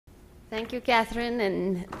Thank you, Catherine,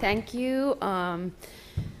 and thank you,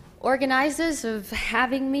 organizers of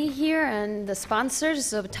having me here and the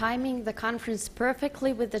sponsors of timing the conference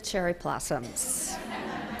perfectly with the cherry blossoms.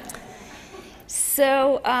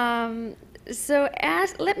 Let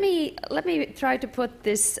me try to put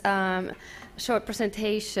this short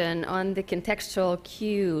presentation on the contextual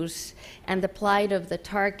cues and the plight of the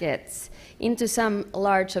targets into some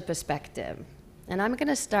larger perspective. And I'm going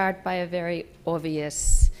to start by a very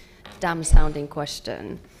obvious, dumb-sounding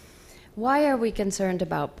question. Why are we concerned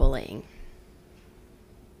about bullying?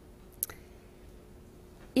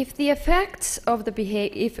 If the effects of the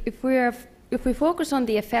behavior, if we focus on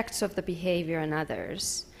the effects of the behavior on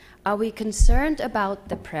others, are we concerned about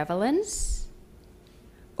the prevalence,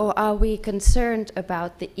 or are we concerned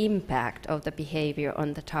about the impact of the behavior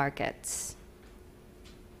on the targets?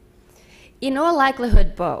 In all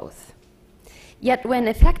likelihood, both. Yet when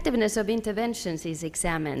effectiveness of interventions is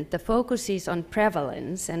examined, the focus is on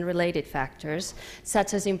prevalence and related factors,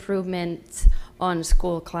 such as improvements on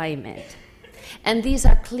school climate. And these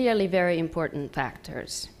are clearly very important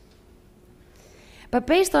factors. But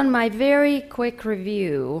based on my very quick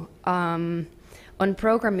review on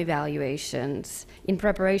program evaluations in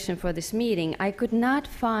preparation for this meeting, I could not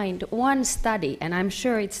find one study, and I'm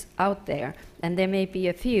sure it's out there, and there may be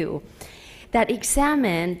a few, that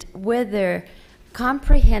examined whether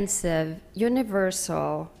comprehensive,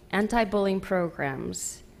 universal anti-bullying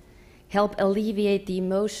programs help alleviate the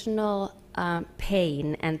emotional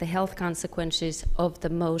pain and the health consequences of the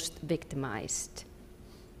most victimized,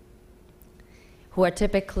 who are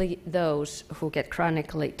typically those who get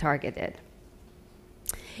chronically targeted.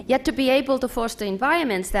 Yet to be able to foster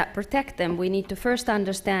environments that protect them, we need to first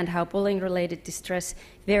understand how bullying-related distress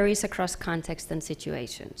varies across contexts and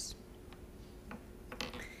situations.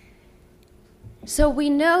 So we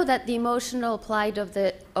know that the emotional plight of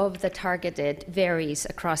the targeted varies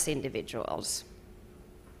across individuals.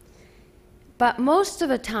 But most of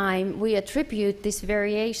the time, we attribute this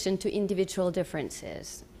variation to individual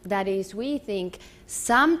differences. That is, we think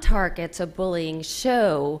some targets of bullying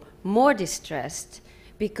show more distress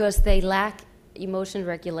because they lack emotion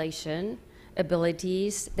regulation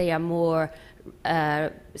abilities, they are more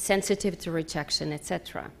sensitive to rejection,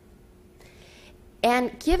 etc.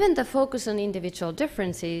 And given the focus on individual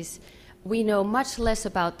differences, we know much less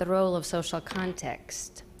about the role of social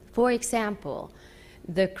context. For example,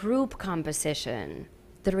 the group composition,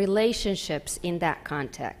 the relationships in that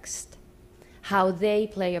context, how they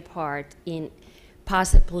play a part in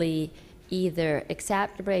possibly either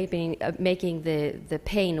exacerbating, making the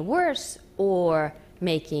pain worse or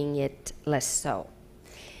making it less so.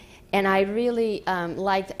 And I really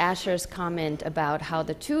liked Asher's comment about how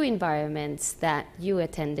the two environments that you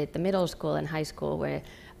attended, the middle school and high school, were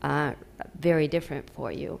very different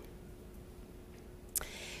for you.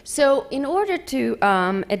 So in order to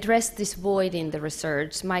address this void in the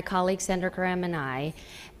research, my colleague Sandra Graham and I,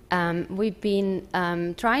 we've been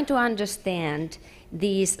trying to understand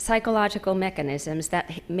these psychological mechanisms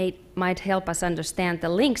that might help us understand the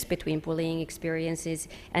links between bullying experiences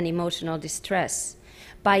and emotional distress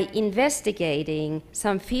by investigating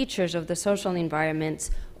some features of the social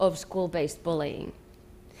environments of school-based bullying.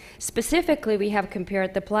 Specifically, we have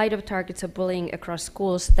compared the plight of targets of bullying across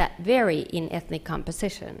schools that vary in ethnic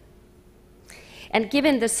composition. And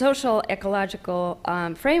given the social ecological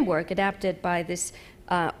framework adapted by this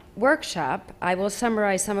workshop, I will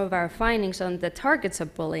summarize some of our findings on the targets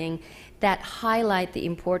of bullying that highlight the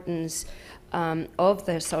importance of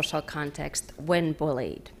the social context when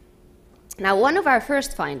bullied. Now, one of our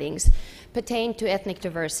first findings pertained to ethnic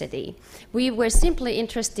diversity. We were simply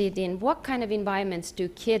interested in what kind of environments do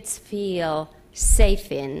kids feel safe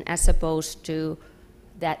in as opposed to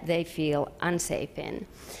that they feel unsafe in.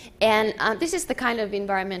 And this is the kind of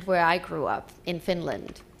environment where I grew up in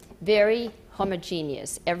Finland. Very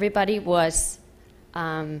homogeneous. Everybody was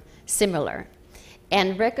similar.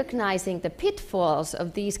 And recognizing the pitfalls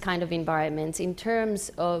of these kind of environments in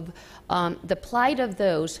terms of the plight of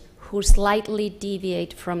those who slightly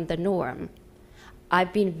deviate from the norm.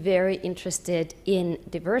 I've been very interested in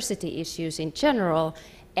diversity issues in general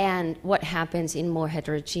and what happens in more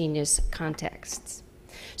heterogeneous contexts.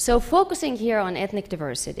 So focusing here on ethnic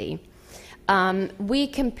diversity, we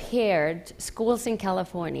compared schools in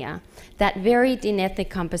California that varied in ethnic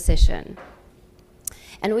composition.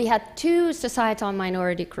 And we had two societal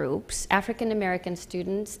minority groups, African American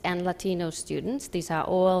students and Latino students. These are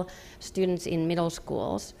all students in middle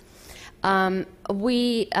schools.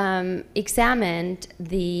 We examined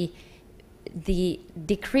the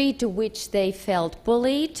degree to which they felt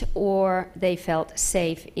bullied or they felt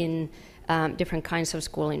safe in different kinds of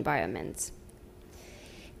school environments.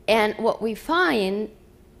 And what we find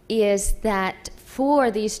is that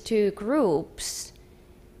for these two groups,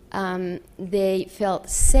 they felt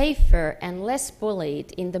safer and less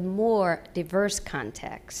bullied in the more diverse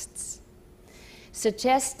contexts,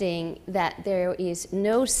 suggesting that there is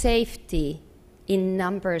no safety in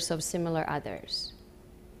numbers of similar others.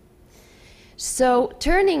 So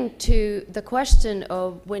turning to the question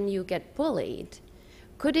of when you get bullied,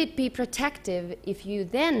 could it be protective if you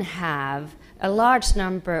then have a large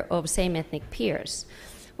number of same ethnic peers?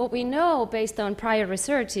 What we know based on prior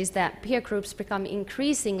research is that peer groups become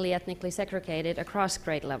increasingly ethnically segregated across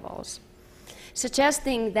grade levels,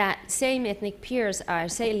 suggesting that same ethnic peers are a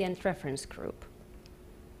salient reference group.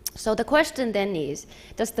 So the question then is,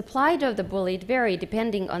 does the plight of the bullied vary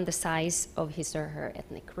depending on the size of his or her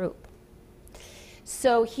ethnic group?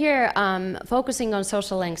 So here, focusing on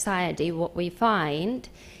social anxiety, what we find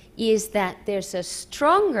is that there's a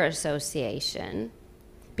stronger association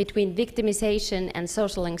between victimization and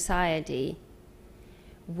social anxiety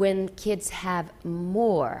when kids have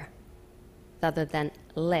more rather than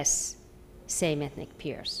less same ethnic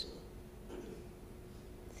peers.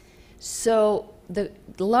 So the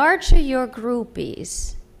larger your group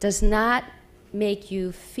is does not make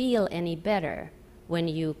you feel any better when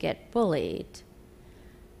you get bullied.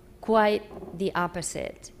 Quite the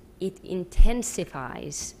opposite. It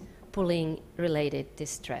intensifies bullying-related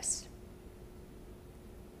distress.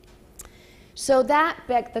 So that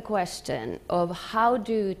begs the question of how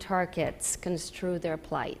do targets construe their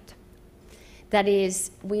plight? That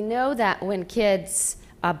is, we know that when kids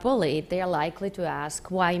are bullied, they are likely to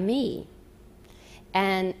ask, why me?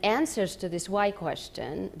 And answers to this why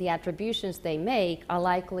question, the attributions they make, are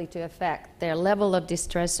likely to affect their level of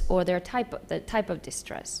distress or the type of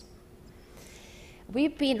distress.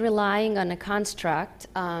 We've been relying on a construct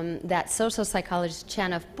that social psychologist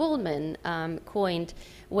Jaana coined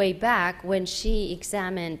way back when she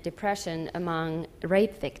examined depression among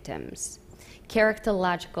rape victims,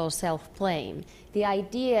 characterological self-blame. The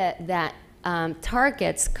idea that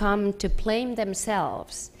targets come to blame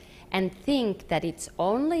themselves and think that it's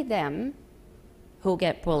only them who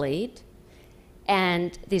get bullied,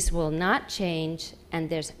 and this will not change, and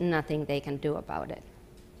there's nothing they can do about it.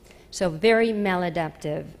 So very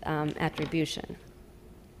maladaptive attribution.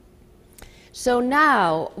 So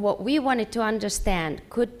now what we wanted to understand,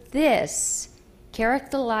 could this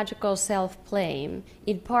characterological self-blame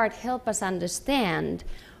in part help us understand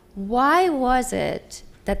why was it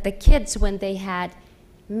that the kids, when they had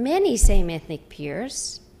many same ethnic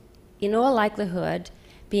peers, in all likelihood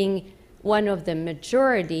being one of the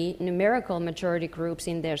majority, numerical majority groups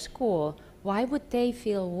in their school, why would they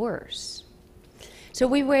feel worse? So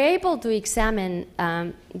we were able to examine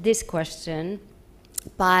this question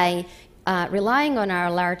by relying on our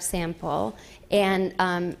large sample and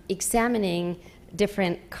examining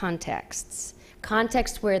different contexts.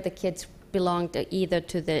 Contexts where the kids belonged either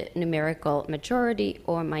to the numerical majority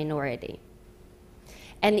or minority.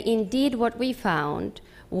 And indeed what we found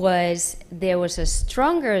was there was a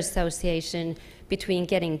stronger association between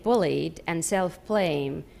getting bullied and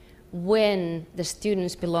self-blame when the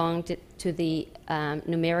students belonged to the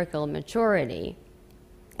numerical majority,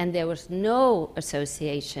 and there was no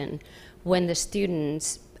association when the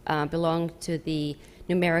students belonged to the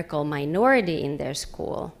numerical minority in their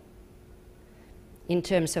school in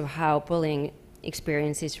terms of how bullying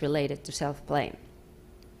experience is related to self-blame.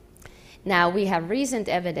 Now, we have recent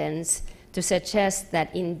evidence to suggest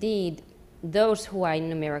that indeed those who are in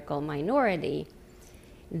numerical minority,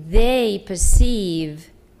 they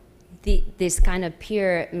perceive this kind of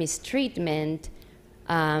peer mistreatment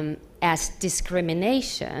as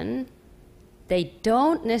discrimination. They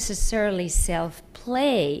don't necessarily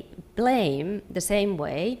self-blame the same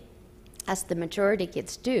way as the majority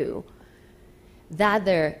kids do.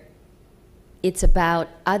 Rather, it's about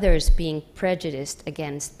others being prejudiced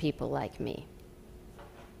against people like me.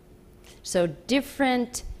 So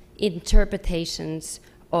different interpretations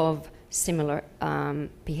of similar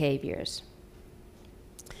behaviors.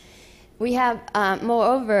 We have,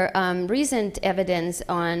 moreover, recent evidence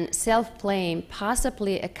on self-blame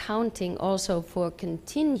possibly accounting also for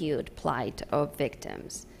continued plight of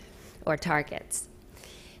victims or targets.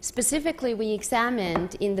 Specifically, we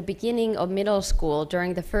examined in the beginning of middle school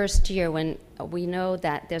during the first year when we know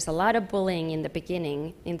that there's a lot of bullying in the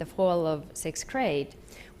beginning, in the fall of 6th grade.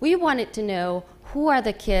 We wanted to know who are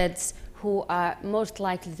the kids who are most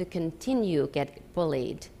likely to continue get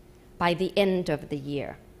bullied by the end of the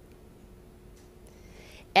year.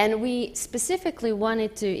 And we specifically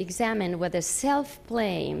wanted to examine whether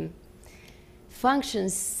self-blame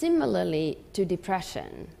functions similarly to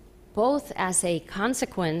depression, both as a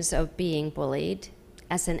consequence of being bullied,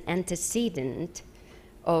 as an antecedent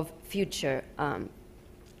of future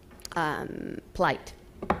plight.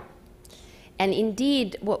 And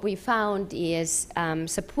indeed, what we found is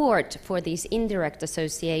support for these indirect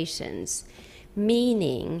associations,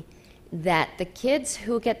 meaning that the kids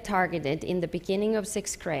who get targeted in the beginning of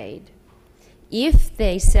 6th grade, if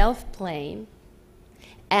they self-blame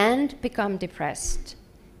and become depressed,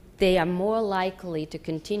 they are more likely to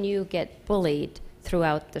continue get bullied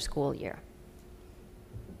throughout the school year.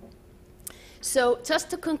 So just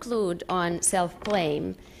to conclude on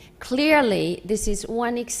self-blame, clearly this is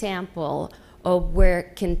one example of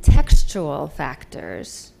where contextual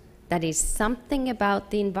factors, that is something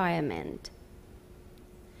about the environment,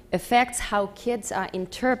 affects how kids are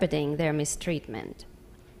interpreting their mistreatment.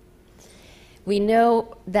 We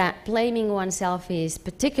know that blaming oneself is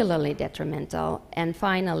particularly detrimental, and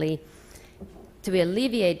finally, to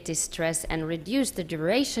alleviate distress and reduce the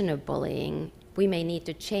duration of bullying, we may need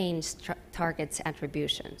to change targets'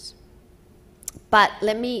 attributions. But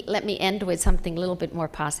let me end with something a little bit more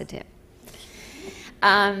positive.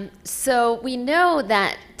 So we know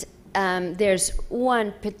that there's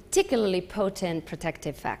one particularly potent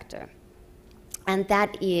protective factor, and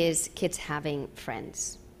that is kids having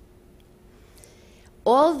friends.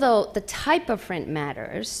 Although the type of friend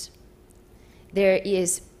matters, there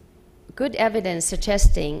is good evidence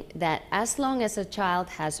suggesting that as long as a child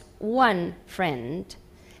has one friend,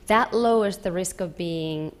 that lowers the risk of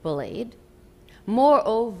being bullied.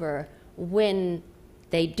 Moreover, when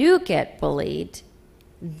they do get bullied,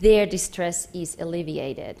 their distress is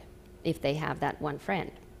alleviated if they have that one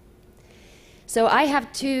friend. So I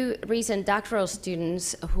have two recent doctoral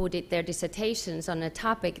students who did their dissertations on a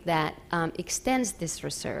topic that extends this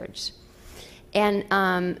research. And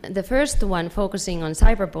the first one focusing on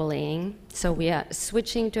cyberbullying, so we are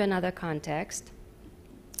switching to another context,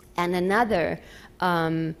 and another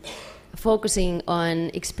focusing on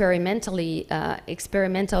experimental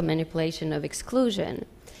manipulation of exclusion.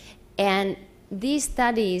 And these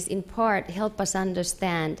studies in part help us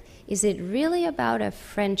understand, is it really about a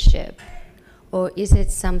friendship, or is it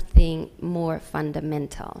something more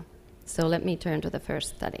fundamental? So let me turn to the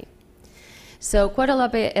first study. So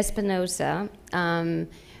Guadalupe Espinosa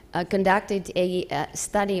conducted a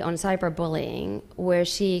study on cyberbullying where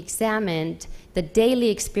she examined the daily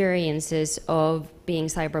experiences of being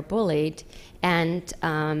cyberbullied and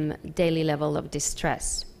daily level of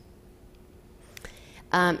distress.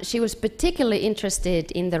 She was particularly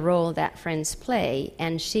interested in the role that friends play,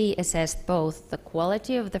 and she assessed both the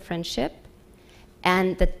quality of the friendship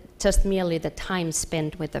and just merely the time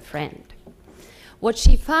spent with a friend. What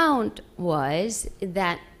she found was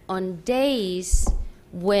that on days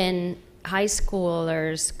when high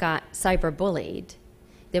schoolers got cyberbullied,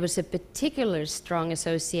 there was a particular strong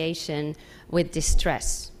association with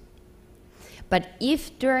distress. But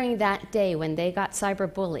if during that day when they got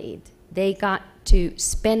cyberbullied, they got to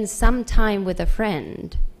spend some time with a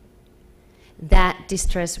friend, that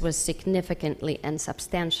distress was significantly and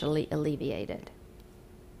substantially alleviated.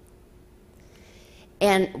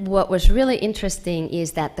 And what was really interesting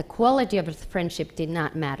is that the quality of the friendship did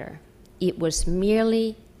not matter. It was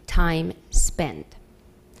merely time spent.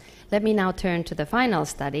 Let me now turn to the final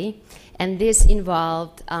study, and this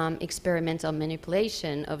involved experimental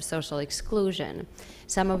manipulation of social exclusion.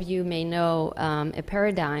 Some of you may know a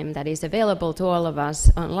paradigm that is available to all of us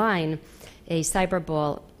online, a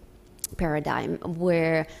cyberball paradigm,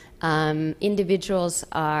 where individuals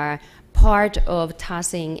are part of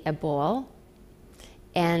tossing a ball,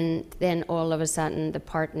 and then all of a sudden the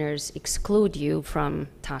partners exclude you from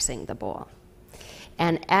tossing the ball.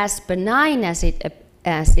 And as benign as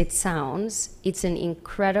it sounds, it's an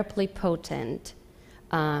incredibly potent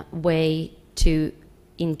way to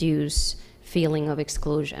induce feeling of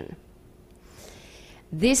exclusion.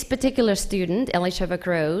 This particular student, Alicia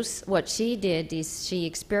Gross, what she did is she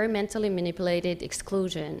experimentally manipulated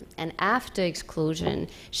exclusion, and after exclusion,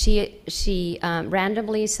 she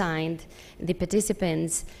randomly assigned the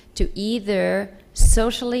participants to either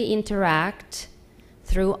socially interact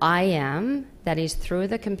through IM, that is through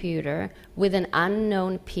the computer, with an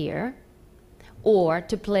unknown peer, or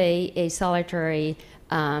to play a solitary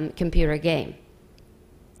computer game.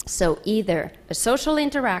 So either a social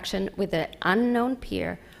interaction with an unknown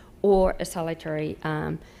peer or a solitary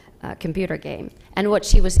computer game. And what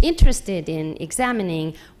she was interested in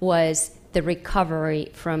examining was the recovery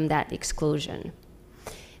from that exclusion,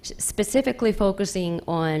 specifically focusing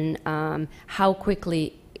on how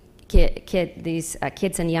quickly these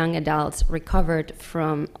kids and young adults recovered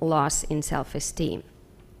from loss in self-esteem.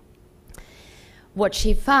 What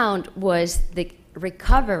she found was the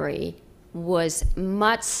recovery was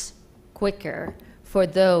much quicker for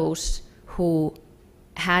those who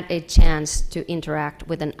had a chance to interact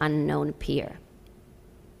with an unknown peer,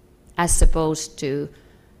 as opposed to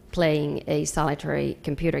playing a solitary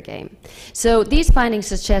computer game. So these findings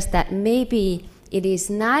suggest that maybe it is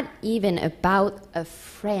not even about a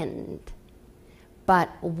friend, but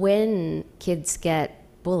when kids get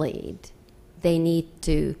bullied, they need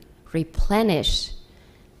to replenish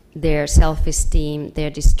their self-esteem, their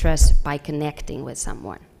distress by connecting with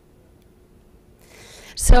someone.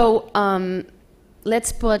 So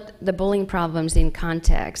let's put the bullying problems in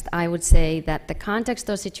context. I would say that the context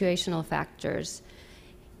of situational factors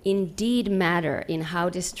indeed matter in how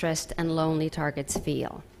distressed and lonely targets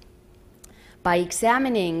feel. By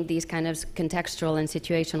examining these kind of contextual and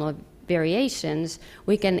situational variations,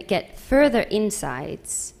 we can get further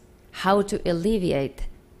insights how to alleviate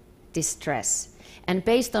distress. And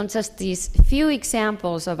based on just these few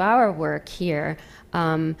examples of our work here,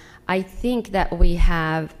 I think that we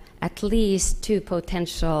have at least two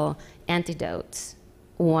potential antidotes.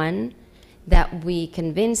 One, that we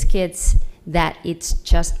convince kids that it's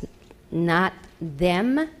just not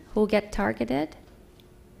them who get targeted.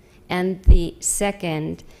 And the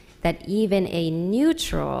second, that even a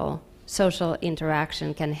neutral social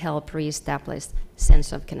interaction can help reestablish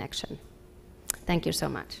sense of connection. Thank you so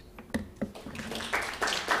much.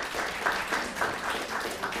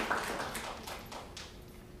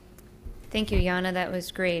 Thank you, Jaana. That was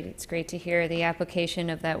great. It's great to hear the application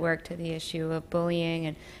of that work to the issue of bullying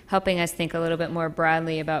and helping us think a little bit more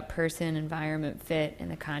broadly about person, environment, fit, and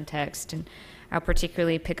the context. And I'll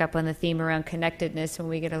particularly pick up on the theme around connectedness when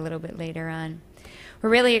we get a little bit later on. We're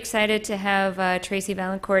really excited to have Tracy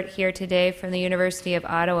Valancourt here today from the University of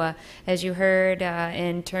Ottawa. As you heard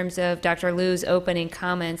in terms of Dr. Liu's opening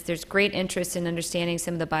comments, there's great interest in understanding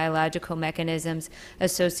some of the biological mechanisms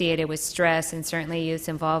associated with stress, and certainly youth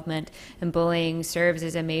involvement in bullying serves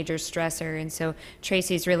as a major stressor. And so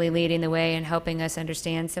Tracy's really leading the way in helping us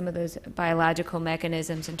understand some of those biological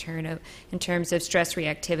mechanisms in terms of stress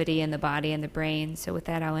reactivity in the body and the brain. So with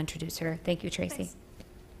that, I'll introduce her. Thank you, Tracy. Thanks.